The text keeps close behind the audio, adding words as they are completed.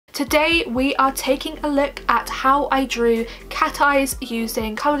Today we are taking a look at how I drew cat eyes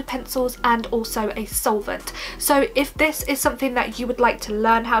using coloured pencils and also a solvent. So if this is something that you would like to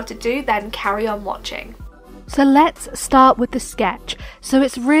learn how to do, then carry on watching. So let's start with the sketch. So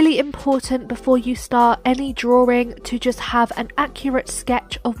it's really important before you start any drawing to just have an accurate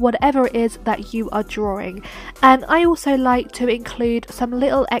sketch of whatever it is that you are drawing. And I also like to include some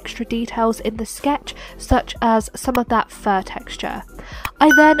little extra details in the sketch, such as some of that fur texture. I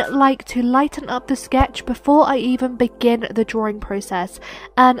then like to lighten up the sketch before I even begin the drawing process,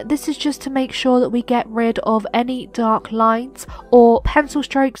 and this is just to make sure that we get rid of any dark lines or pencil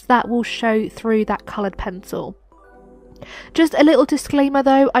strokes that will show through that coloured pencil. Just a little disclaimer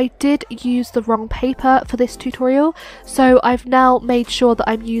though, I did use the wrong paper for this tutorial, so I've now made sure that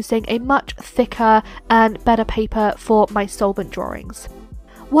I'm using a much thicker and better paper for my solvent drawings.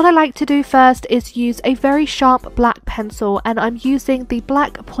 What I like to do first is use a very sharp black pencil, and I'm using the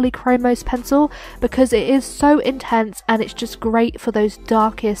black polychromos pencil because it is so intense and it's just great for those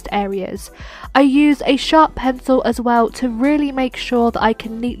darkest areas. I use a sharp pencil as well to really make sure that I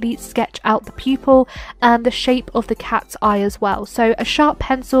can neatly sketch out the pupil and the shape of the cat's eye as well. So a sharp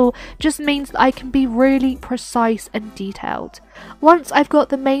pencil just means that I can be really precise and detailed. Once I've got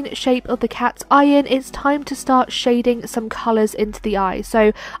the main shape of the cat's eye in, it's time to start shading some colours into the eye.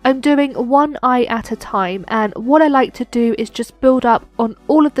 So I'm doing one eye at a time, and what I like to do is just build up on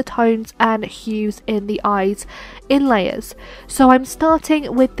all of the tones and hues in the eyes in layers. So I'm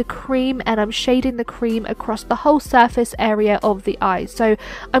starting with the cream, and I'm shading the cream across the whole surface area of the eye. So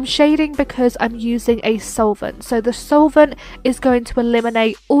I'm shading because I'm using a solvent. So the solvent is going to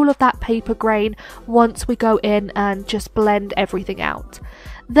eliminate all of that paper grain once we go in and just blend everything out.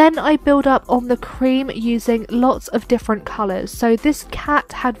 Then I build up on the cream using lots of different colours. So this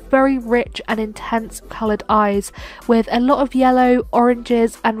cat had very rich and intense coloured eyes with a lot of yellow,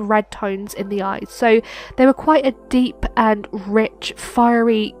 oranges and red tones in the eyes. So they were quite a deep and rich,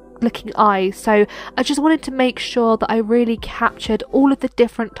 fiery looking eyes. So I just wanted to make sure that I really captured all of the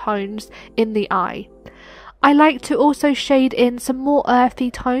different tones in the eye. I like to also shade in some more earthy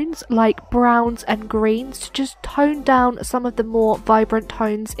tones like browns and greens to just tone down some of the more vibrant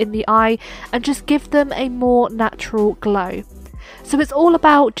tones in the eye and just give them a more natural glow. So it's all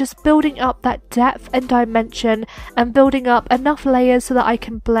about just building up that depth and dimension and building up enough layers so that I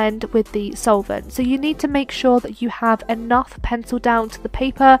can blend with the solvent. So you need to make sure that you have enough pencil down to the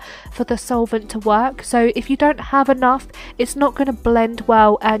paper for the solvent to work. So if you don't have enough, it's not going to blend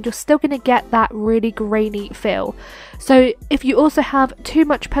well and you're still going to get that really grainy feel. So if you also have too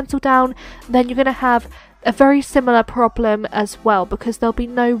much pencil down, then you're going to have a very similar problem as well, because there'll be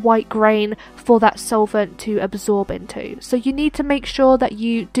no white grain for that solvent to absorb into. So you need to make sure that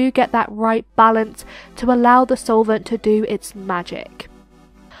you do get that right balance to allow the solvent to do its magic.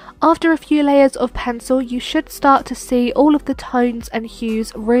 After a few layers of pencil, you should start to see all of the tones and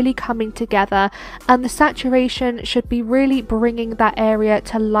hues really coming together, and the saturation should be really bringing that area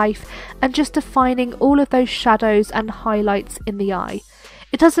to life and just defining all of those shadows and highlights in the eye.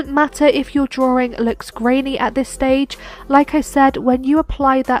 It doesn't matter if your drawing looks grainy at this stage. Like I said, when you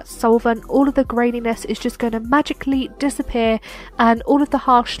apply that solvent, all of the graininess is just going to magically disappear and all of the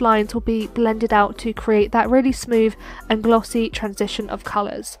harsh lines will be blended out to create that really smooth and glossy transition of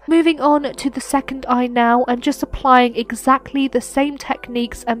colours. Moving on to the second eye now, and just applying exactly the same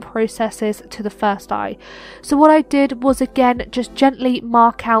techniques and processes to the first eye. So what I did was again just gently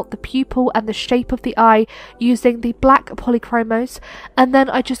mark out the pupil and the shape of the eye using the black polychromos, and then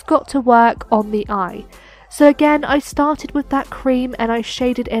I just got to work on the eye. So again, I started with that cream and I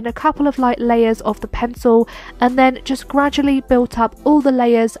shaded in a couple of light layers of the pencil, and then just gradually built up all the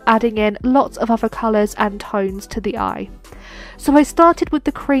layers, adding in lots of other colours and tones to the eye. So I started with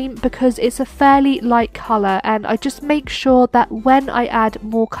the cream because it's a fairly light colour, and I just make sure that when I add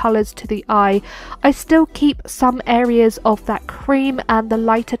more colours to the eye, I still keep some areas of that cream and the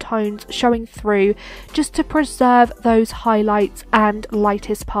lighter tones showing through, just to preserve those highlights and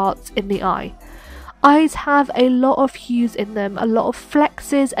lightest parts in the eye. Eyes have a lot of hues in them, a lot of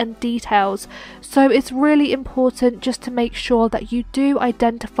flexes and details, so it's really important just to make sure that you do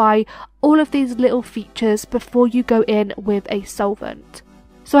identify all of these little features before you go in with a solvent.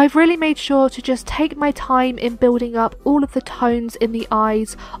 So I've really made sure to just take my time in building up all of the tones in the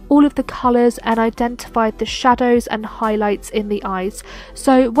eyes, all of the colours, and identified the shadows and highlights in the eyes.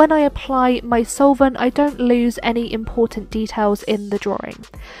 So when I apply my solvent, I don't lose any important details in the drawing.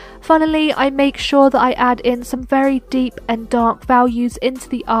 Finally, I make sure that I add in some very deep and dark values into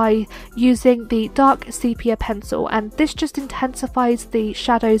the eye using the dark sepia pencil, and this just intensifies the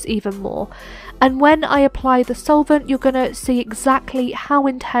shadows even more. and when I apply the solvent you're going to see exactly how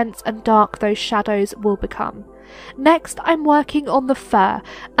intense and dark those shadows will become. Next, I'm working on the fur,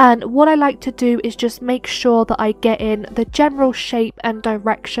 and what I like to do is just make sure that I get in the general shape and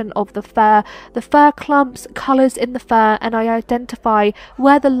direction of the fur clumps, colours in the fur, and I identify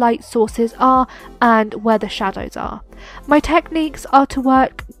where the light sources are and where the shadows are. My techniques are to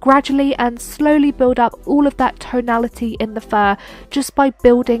work gradually and slowly build up all of that tonality in the fur just by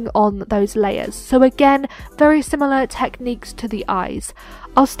building on those layers. So again, very similar techniques to the eyes.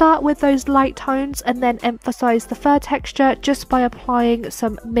 I'll start with those light tones and then emphasize the fur texture just by applying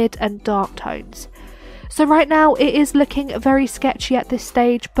some mid and dark tones. So right now it is looking very sketchy at this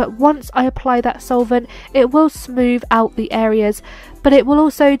stage, but once I apply that solvent it will smooth out the areas, but it will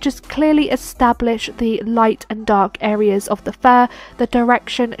also just clearly establish the light and dark areas of the fur, the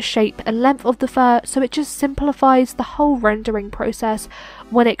direction, shape and length of the fur, so it just simplifies the whole rendering process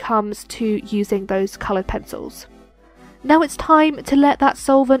when it comes to using those coloured pencils. Now it's time to let that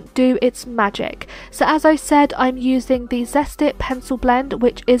solvent do its magic. So as I said, I'm using the Zest pencil blend,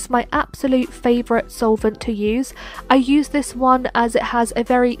 which is my absolute favourite solvent to use. I use this one as it has a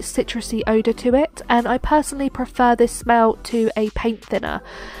very citrusy odour to it, and I personally prefer this smell to a paint thinner.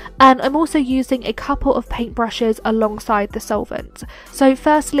 And I'm also using a couple of paintbrushes alongside the solvent. So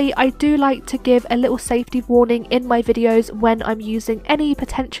firstly, I do like to give a little safety warning in my videos when I'm using any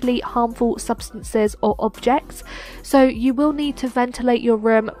potentially harmful substances or objects. So you will need to ventilate your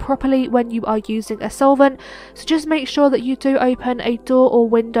room properly when you are using a solvent. So just make sure that you do open a door or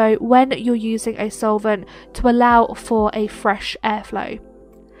window when you're using a solvent to allow for a fresh airflow.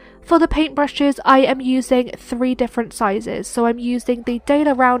 For the paintbrushes, I am using 3 different sizes. So I'm using the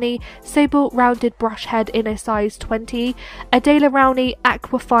Daler Rowney Sable Rounded Brush Head in a size 20, a Daler Rowney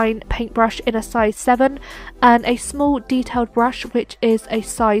Aquafine paintbrush in a size 7, and a small detailed brush which is a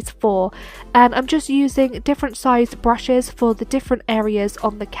size 4. And I'm just using different sized brushes for the different areas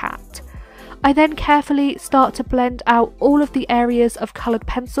on the cat. I then carefully start to blend out all of the areas of coloured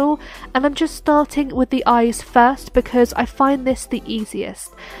pencil, and I'm just starting with the eyes first because I find this the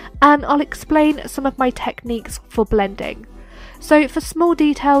easiest, and I'll explain some of my techniques for blending. So for small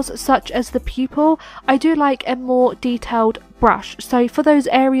details such as the pupil, I do like a more detailed brush. So for those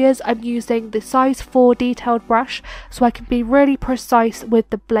areas I'm using the size 4 detailed brush so I can be really precise with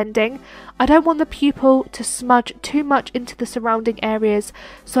the blending. I don't want the pupil to smudge too much into the surrounding areas,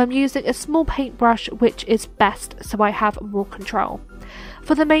 so I'm using a small paintbrush which is best so I have more control.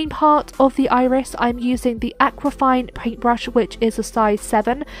 For the main part of the iris, I'm using the Aquafine paintbrush which is a size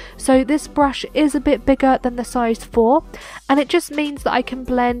 7, so this brush is a bit bigger than the size 4, and it just means that I can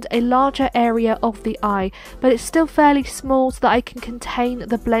blend a larger area of the eye, but it's still fairly small so that I can contain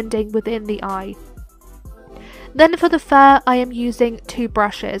the blending within the eye. Then for the fur, I am using 2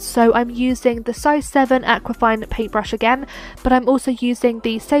 brushes, so I'm using the size 7 Aquafine paintbrush again, but I'm also using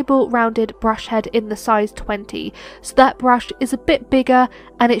the Sable Rounded Brush Head in the size 20, so that brush is a bit bigger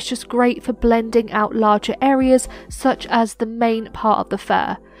and it's just great for blending out larger areas such as the main part of the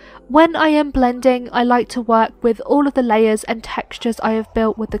fur. When I am blending, I like to work with all of the layers and textures I have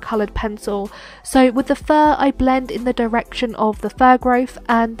built with the coloured pencil. So with the fur, I blend in the direction of the fur growth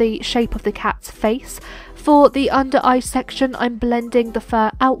and the shape of the cat's face. For the under eye section, I'm blending the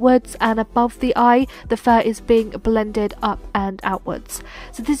fur outwards, and above the eye, the fur is being blended up and outwards.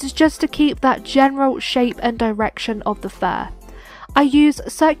 So this is just to keep that general shape and direction of the fur. I use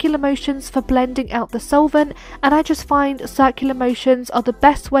circular motions for blending out the solvent, and I just find circular motions are the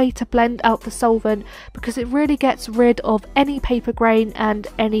best way to blend out the solvent because it really gets rid of any paper grain and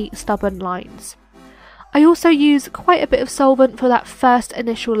any stubborn lines. I also use quite a bit of solvent for that first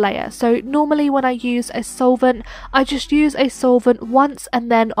initial layer. So normally when I use a solvent, I just use a solvent once and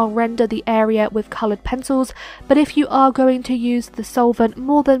then I'll render the area with coloured pencils. But if you are going to use the solvent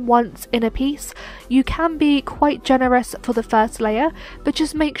more than once in a piece, you can be quite generous for the first layer, but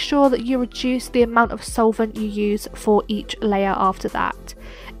just make sure that you reduce the amount of solvent you use for each layer after that.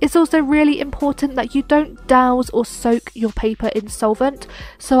 It's also really important that you don't douse or soak your paper in solvent,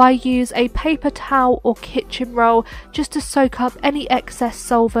 so I use a paper towel or kitchen roll just to soak up any excess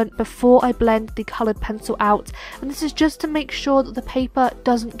solvent before I blend the coloured pencil out, and this is just to make sure that the paper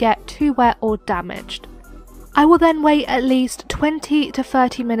doesn't get too wet or damaged. I will then wait at least 20 to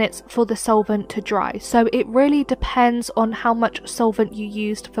 30 minutes for the solvent to dry. So it really depends on how much solvent you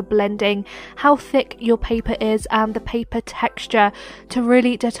used for blending, how thick your paper is, and the paper texture to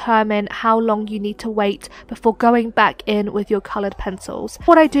really determine how long you need to wait before going back in with your coloured pencils.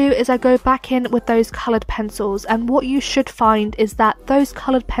 What I do is I go back in with those coloured pencils, and what you should find is that those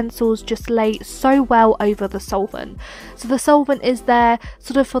coloured pencils just lay so well over the solvent. So the solvent is there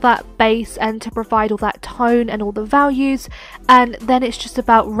sort of for that base and to provide all that tone and all the values, and then it's just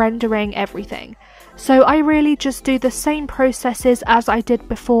about rendering everything. So I really just do the same processes as I did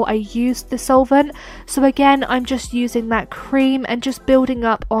before I used the solvent. So again, I'm just using that cream and just building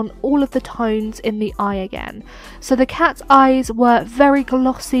up on all of the tones in the eye again. So the cat's eyes were very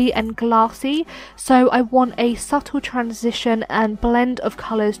glossy and glassy, so I want a subtle transition and blend of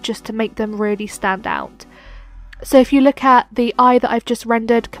colours just to make them really stand out. So if you look at the eye that I've just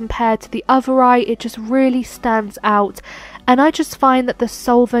rendered compared to the other eye, it just really stands out. And I just find that the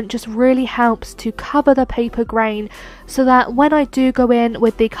solvent just really helps to cover the paper grain so that when I do go in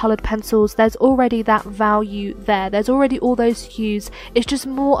with the coloured pencils, there's already that value there. There's already all those hues. It's just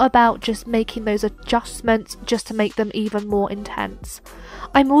more about just making those adjustments just to make them even more intense.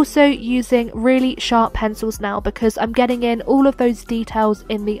 I'm also using really sharp pencils now because I'm getting in all of those details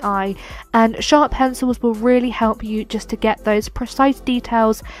in the eye, and sharp pencils will really help you just to get those precise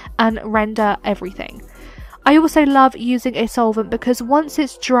details and render everything. I also love using a solvent because once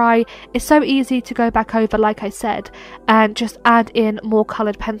it's dry, it's so easy to go back over, like I said, and just add in more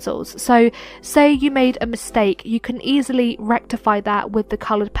coloured pencils. So say you made a mistake, you can easily rectify that with the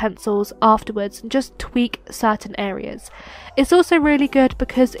coloured pencils afterwards and just tweak certain areas. It's also really good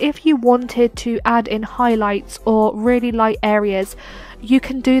because if you wanted to add in highlights or really light areas, you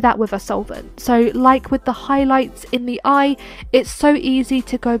can do that with a solvent. So like with the highlights in the eye, it's so easy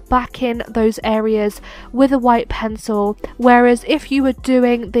to go back in those areas with a white pencil, whereas if you were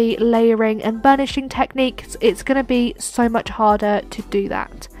doing the layering and burnishing techniques, it's going to be so much harder to do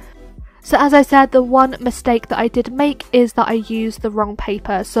that. So as I said, the one mistake that I did make is that I used the wrong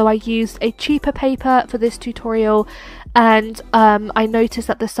paper. So I used a cheaper paper for this tutorial, and I noticed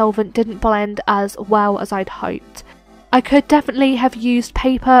that the solvent didn't blend as well as I'd hoped. I could definitely have used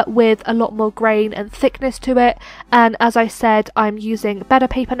paper with a lot more grain and thickness to it, and as I said, I'm using better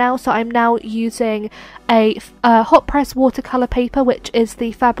paper now, so I'm now using a hot press watercolour paper, which is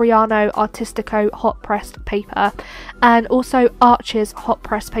the Fabriano Artistico hot pressed paper, and also Arch's hot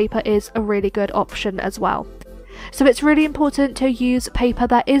press paper is a really good option as well. So it's really important to use paper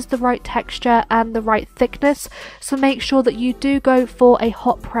that is the right texture and the right thickness, so make sure that you do go for a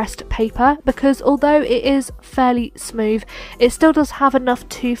hot pressed paper, because although it is fairly smooth, it still does have enough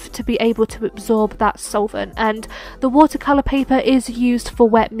tooth to be able to absorb that solvent, and the watercolour paper is used for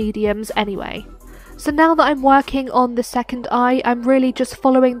wet mediums anyway. So now that I'm working on the second eye, I'm really just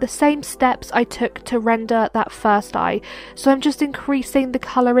following the same steps I took to render that first eye. So I'm just increasing the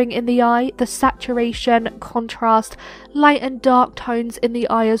colouring in the eye, the saturation, contrast, light and dark tones in the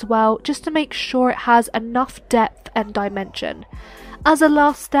eye as well, just to make sure it has enough depth and dimension. As a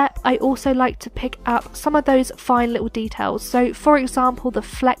last step, I also like to pick up some of those fine little details, so for example the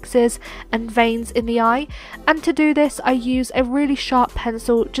flexes and veins in the eye, and to do this I use a really sharp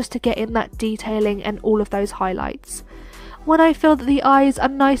pencil just to get in that detailing and all of those highlights. When I feel that the eyes are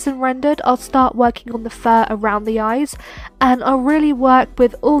nice and rendered, I'll start working on the fur around the eyes, and I'll really work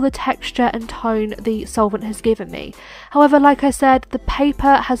with all the texture and tone the solvent has given me. However, like I said, the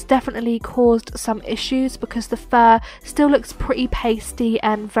paper has definitely caused some issues because the fur still looks pretty pasty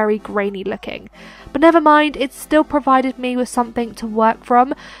and very grainy looking. But never mind, it's still provided me with something to work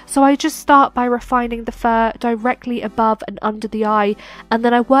from, so I just start by refining the fur directly above and under the eye, and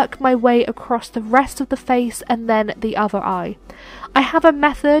then I work my way across the rest of the face and then the other eye. I have a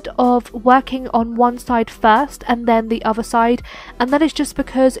method of working on one side first and then the other side, and that is just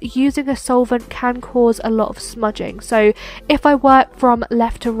because using a solvent can cause a lot of smudging. So if I work from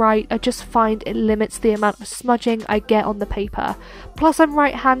left to right, I just find it limits the amount of smudging I get on the paper. Plus I'm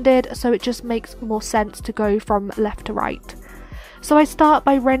right-handed, so it just makes more sense to go from left to right. So I start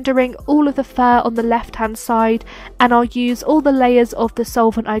by rendering all of the fur on the left hand side, and I'll use all the layers of the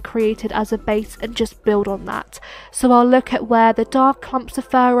solvent I created as a base and just build on that. So I'll look at where the dark clumps of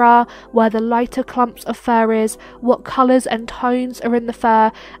fur are, where the lighter clumps of fur is, what colours and tones are in the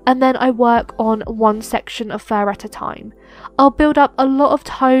fur, and then I work on one section of fur at a time. I'll build up a lot of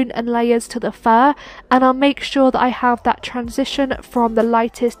tone and layers to the fur, and I'll make sure that I have that transition from the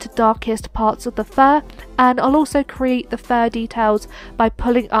lightest to darkest parts of the fur, and I'll also create the fur details by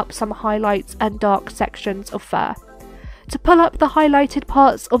pulling up some highlights and dark sections of fur. To pull up the highlighted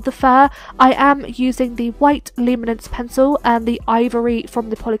parts of the fur, I am using the white luminance pencil and the ivory from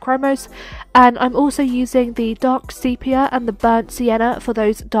the polychromos, and I'm also using the dark sepia and the burnt sienna for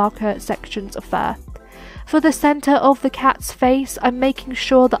those darker sections of fur. For the centre of the cat's face, I'm making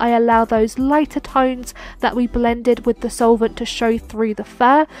sure that I allow those lighter tones that we blended with the solvent to show through the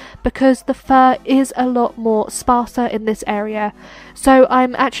fur, because the fur is a lot more sparser in this area. So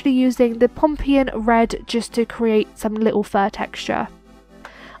I'm actually using the Pompeian red just to create some little fur texture.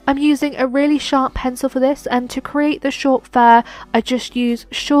 I'm using a really sharp pencil for this, and to create the short fur I just use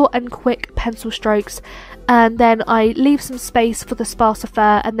short and quick pencil strokes, and then I leave some space for the sparser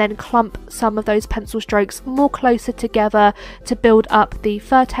fur and then clump some of those pencil strokes more closer together to build up the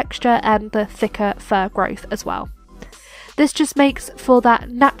fur texture and the thicker fur growth as well. This just makes for that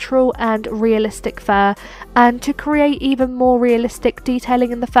natural and realistic fur, and to create even more realistic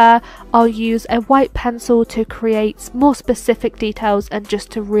detailing in the fur, I'll use a white pencil to create more specific details and just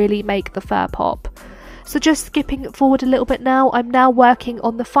to really make the fur pop. So just skipping forward a little bit now, I'm now working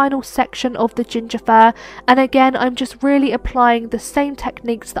on the final section of the ginger fur, and again I'm just really applying the same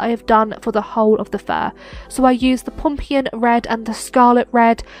techniques that I have done for the whole of the fur. So I use the Pompeian red and the scarlet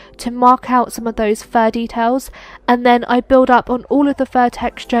red to mark out some of those fur details, and then I build up on all of the fur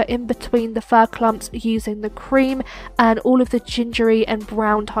texture in between the fur clumps using the cream and all of the gingery and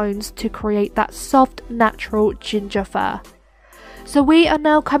brown tones to create that soft natural ginger fur. So we are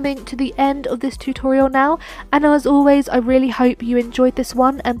now coming to the end of this tutorial now, and as always I really hope you enjoyed this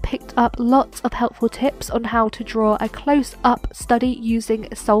one and picked up lots of helpful tips on how to draw a close-up study using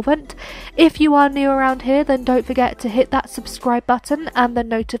Solvent. If you are new around here, then don't forget to hit that subscribe button and the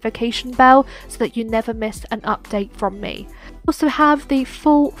notification bell so that you never miss an update from me. I also have the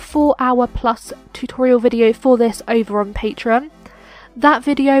full 4-hour plus tutorial video for this over on Patreon. That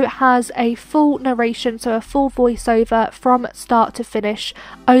video has a full narration, so a full voiceover from start to finish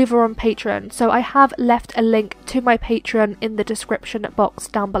over on Patreon. So I have left a link to my Patreon in the description box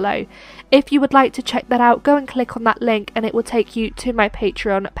down below. If you would like to check that out, go and click on that link and it will take you to my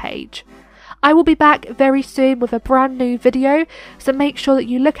Patreon page. I will be back very soon with a brand new video, so make sure that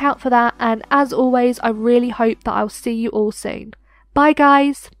you look out for that, and as always I really hope that I'll see you all soon. Bye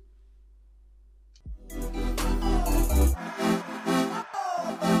guys!